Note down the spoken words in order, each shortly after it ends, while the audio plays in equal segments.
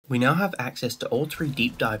We now have access to all 3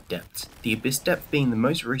 deep dive depths, the Abyss depth being the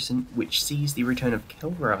most recent, which sees the return of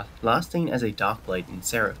Kel'Thuzad, last seen as a Darkblade in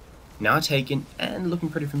Seraph, now taken and looking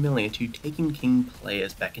pretty familiar to Taken King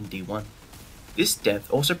players back in D1. This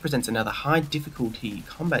depth also presents another high difficulty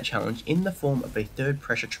combat challenge in the form of a 3rd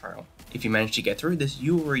pressure trial. If you manage to get through this,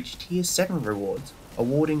 you will reach tier 7 rewards,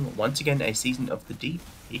 awarding once again a season of the Deep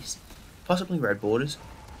piece, possibly red borders,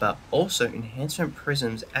 but also enhancement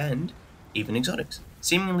prisms and even exotics,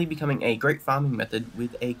 seemingly becoming a great farming method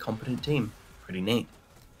with a competent team. Pretty neat.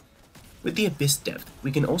 With the Abyss depth,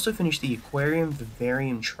 we can also finish the Aquarium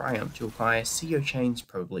Vivarium Triumph to acquire CO Chain's,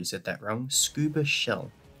 probably said that wrong, Scuba Shell.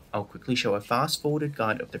 I'll quickly show a fast forwarded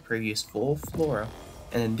guide of the previous 4 flora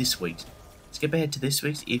and then this week's. Skip ahead to this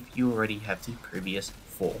week's if you already have the previous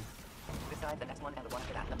 4. This guide, the next one, and the one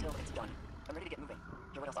after that, until it's done. I'm ready to get moving.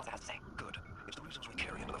 Hear what else Elsa has to say. Good. It's the reasons we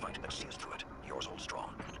carry into the fight that see us through it. Yours hold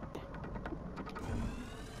strong.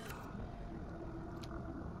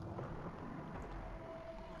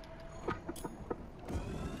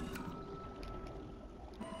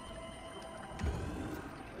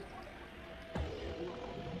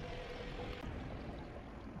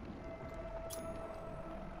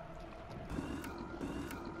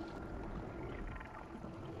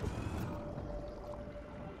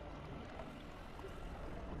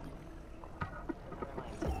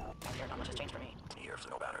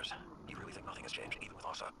 No banners. You really think nothing has changed, even with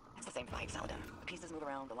Asa? It's the same fight, Saladin. The pieces move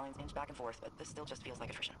around, the lines inch back and forth, but this still just feels like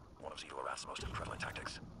attrition. One of Zero-Wrath's most prevalent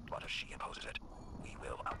tactics. But as she imposes it, we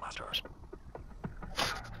will outlast her.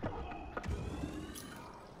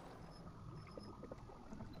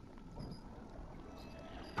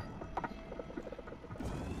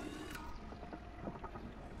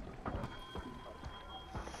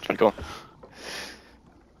 Tranquil.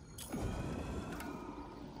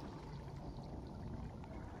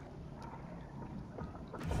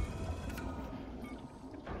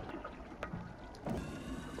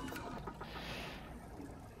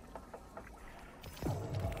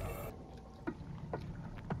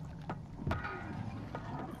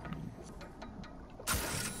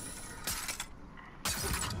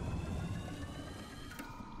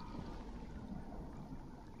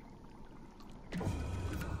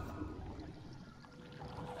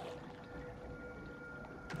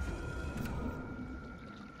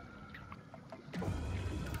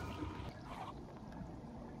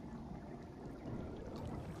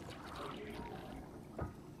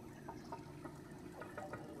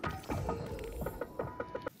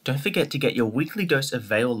 Don't forget to get your weekly dose of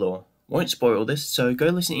Veil lore. Won't spoil this, so go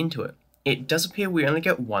listen into it. It does appear we only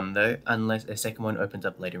get one though, unless a second one opens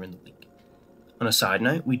up later in the week. On a side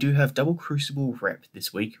note, we do have double Crucible rep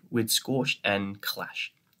this week with Scorch and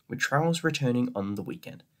Clash, with trials returning on the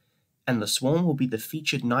weekend. And the Swarm will be the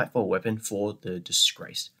featured Nightfall weapon for the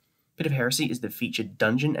Disgrace. Pit of Heresy is the featured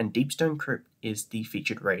dungeon and Deepstone Crypt is the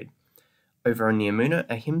featured raid. Over on Niamuna,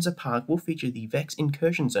 Ahimsa Park will feature the Vex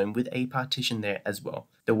Incursion Zone with a partition there as well.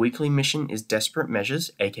 The weekly mission is Desperate Measures,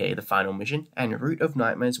 aka the final mission, and Root of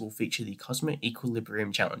Nightmares will feature the Cosmic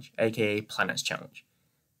Equilibrium Challenge, aka Planets Challenge.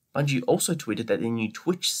 Bungie also tweeted that the new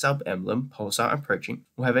Twitch sub-emblem, Pulsar Approaching,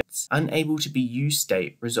 will have its unable to be used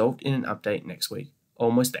state resolved in an update next week.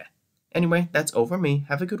 Almost there. Anyway, that's all from me.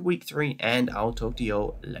 Have a good week 3, and I'll talk to you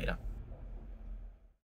all later.